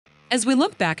As we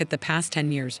look back at the past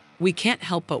 10 years, we can't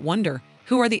help but wonder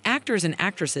who are the actors and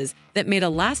actresses that made a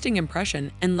lasting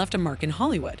impression and left a mark in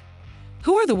Hollywood?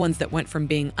 Who are the ones that went from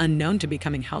being unknown to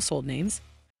becoming household names?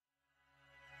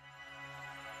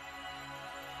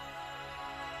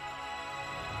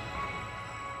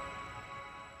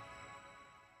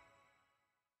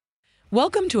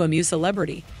 Welcome to Amuse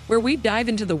Celebrity, where we dive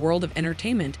into the world of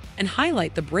entertainment and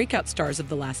highlight the breakout stars of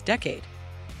the last decade.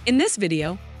 In this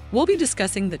video, we'll be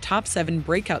discussing the top 7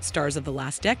 breakout stars of the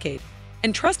last decade,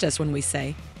 and trust us when we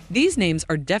say, these names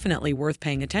are definitely worth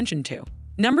paying attention to.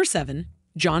 Number 7.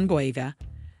 John Boyega.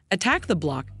 Attack the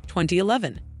Block,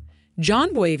 2011.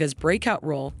 John Boyega's breakout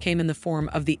role came in the form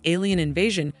of the alien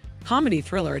invasion comedy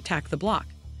thriller Attack the Block.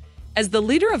 As the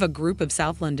leader of a group of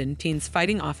South London teens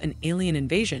fighting off an alien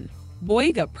invasion,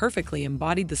 Boyega perfectly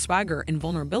embodied the swagger and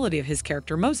vulnerability of his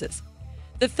character Moses.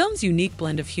 The film's unique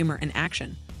blend of humor and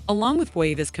action, along with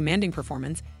Boyega's commanding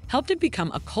performance, helped it become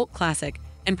a cult classic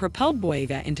and propelled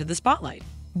Boyega into the spotlight.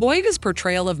 Boyega's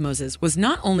portrayal of Moses was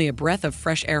not only a breath of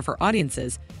fresh air for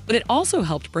audiences, but it also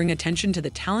helped bring attention to the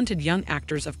talented young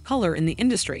actors of color in the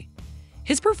industry.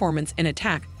 His performance in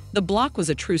Attack the Block was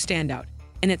a true standout,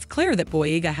 and it's clear that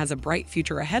Boyega has a bright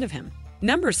future ahead of him.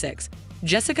 Number 6.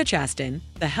 Jessica Chastain,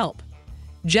 The Help.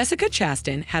 Jessica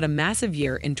Chastain had a massive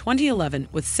year in 2011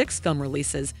 with 6 film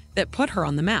releases that put her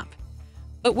on the map.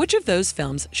 But which of those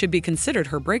films should be considered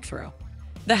her breakthrough?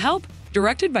 The Help,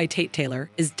 directed by Tate Taylor,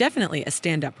 is definitely a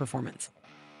standout performance.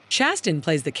 Chastain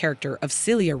plays the character of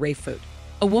Celia Rayfoot,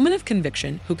 a woman of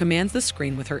conviction who commands the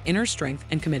screen with her inner strength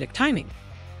and comedic timing.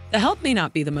 The Help may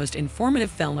not be the most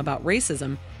informative film about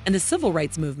racism and the civil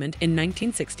rights movement in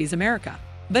 1960s America,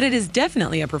 but it is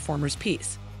definitely a performer's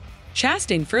piece.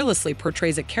 Chastain fearlessly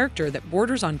portrays a character that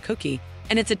borders on kooky,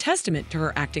 and it's a testament to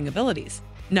her acting abilities.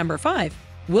 Number 5.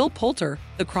 Will Poulter,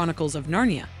 The Chronicles of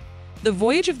Narnia. The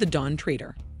Voyage of the Dawn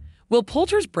Treader. Will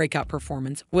Poulter's breakout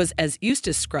performance was as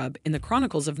Eustace Scrubb in The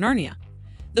Chronicles of Narnia.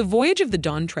 The Voyage of the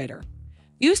Dawn Treader.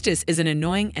 Eustace is an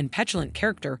annoying and petulant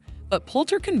character, but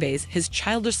Poulter conveys his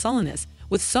childish sullenness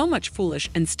with so much foolish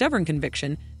and stubborn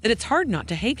conviction that it's hard not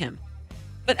to hate him.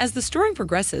 But as the story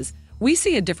progresses, we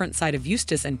see a different side of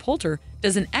Eustace, and Poulter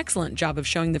does an excellent job of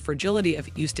showing the fragility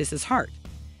of Eustace's heart.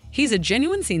 He's a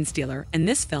genuine scene stealer, and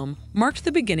this film marked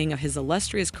the beginning of his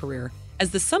illustrious career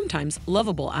as the sometimes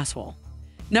lovable asshole.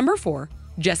 Number 4.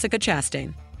 Jessica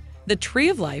Chastain. The Tree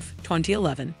of Life,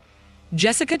 2011.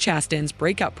 Jessica Chastain's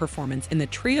breakout performance in The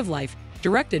Tree of Life,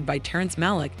 directed by Terrence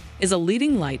Malick, is a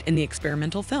leading light in the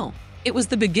experimental film. It was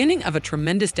the beginning of a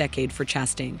tremendous decade for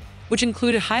Chastain, which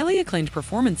included highly acclaimed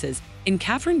performances in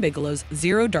Kathryn Bigelow's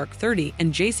Zero Dark 30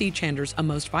 and J.C. Chandor's A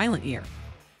Most Violent Year.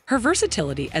 Her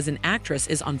versatility as an actress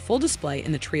is on full display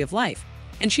in The Tree of Life,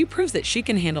 and she proves that she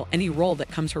can handle any role that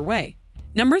comes her way.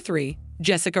 Number 3.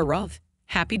 Jessica Rothe.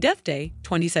 Happy Death Day,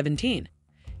 2017.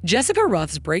 Jessica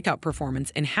Rothe's breakout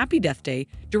performance in Happy Death Day,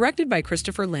 directed by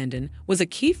Christopher Landon, was a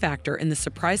key factor in the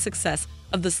surprise success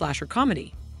of the slasher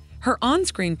comedy. Her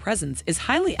on-screen presence is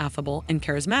highly affable and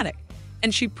charismatic,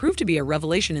 and she proved to be a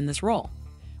revelation in this role.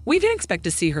 We can expect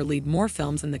to see her lead more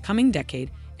films in the coming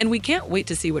decade, and we can't wait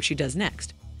to see what she does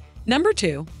next. Number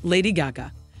 2. Lady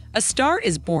Gaga. A Star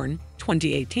is Born,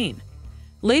 2018.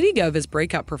 Lady Gaga's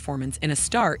breakout performance in A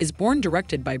Star is Born,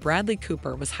 directed by Bradley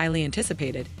Cooper, was highly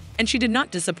anticipated, and she did not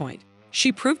disappoint.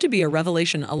 She proved to be a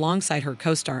revelation alongside her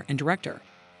co-star and director.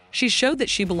 She showed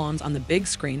that she belongs on the big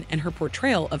screen, and her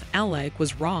portrayal of Alec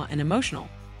was raw and emotional.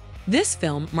 This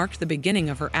film marked the beginning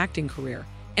of her acting career,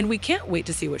 and we can't wait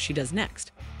to see what she does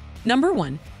next. Number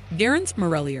 1. Garance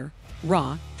Marillier,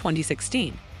 Raw,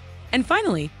 2016. And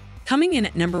finally, coming in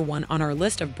at number 1 on our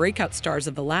list of breakout stars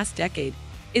of the last decade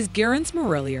is Garance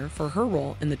Marillier for her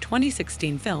role in the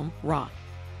 2016 film Raw.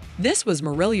 This was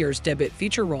Marillier's debut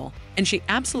feature role, and she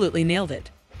absolutely nailed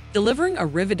it, delivering a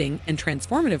riveting and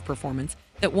transformative performance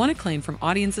that won acclaim from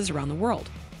audiences around the world.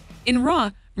 In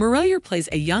Raw, Marillier plays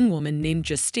a young woman named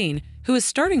Justine who is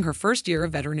starting her first year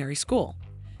of veterinary school.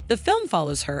 The film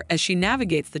follows her as she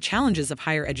navigates the challenges of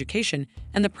higher education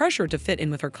and the pressure to fit in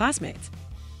with her classmates.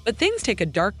 But things take a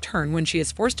dark turn when she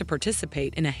is forced to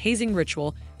participate in a hazing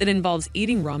ritual that involves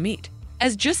eating raw meat.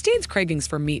 As Justine's cravings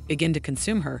for meat begin to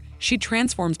consume her, she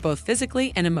transforms both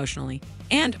physically and emotionally,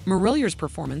 and Marillier's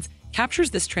performance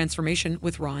captures this transformation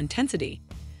with raw intensity.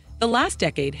 The last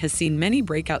decade has seen many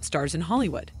breakout stars in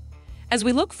Hollywood. As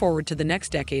we look forward to the next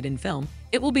decade in film,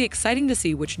 it will be exciting to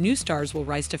see which new stars will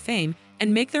rise to fame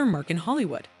and make their mark in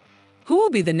Hollywood. Who will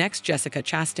be the next Jessica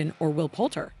Chastain or Will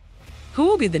Poulter? Who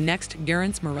will be the next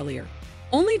Garance Marillier?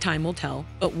 Only time will tell,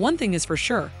 but one thing is for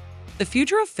sure. The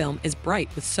future of film is bright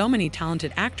with so many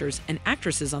talented actors and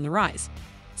actresses on the rise.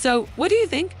 So, what do you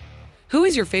think? Who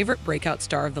is your favorite breakout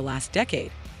star of the last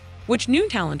decade? Which new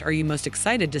talent are you most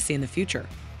excited to see in the future?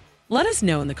 Let us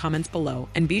know in the comments below,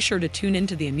 and be sure to tune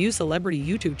into the Amuse Celebrity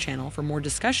YouTube channel for more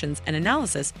discussions and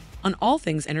analysis on all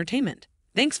things entertainment.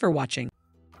 Thanks for watching.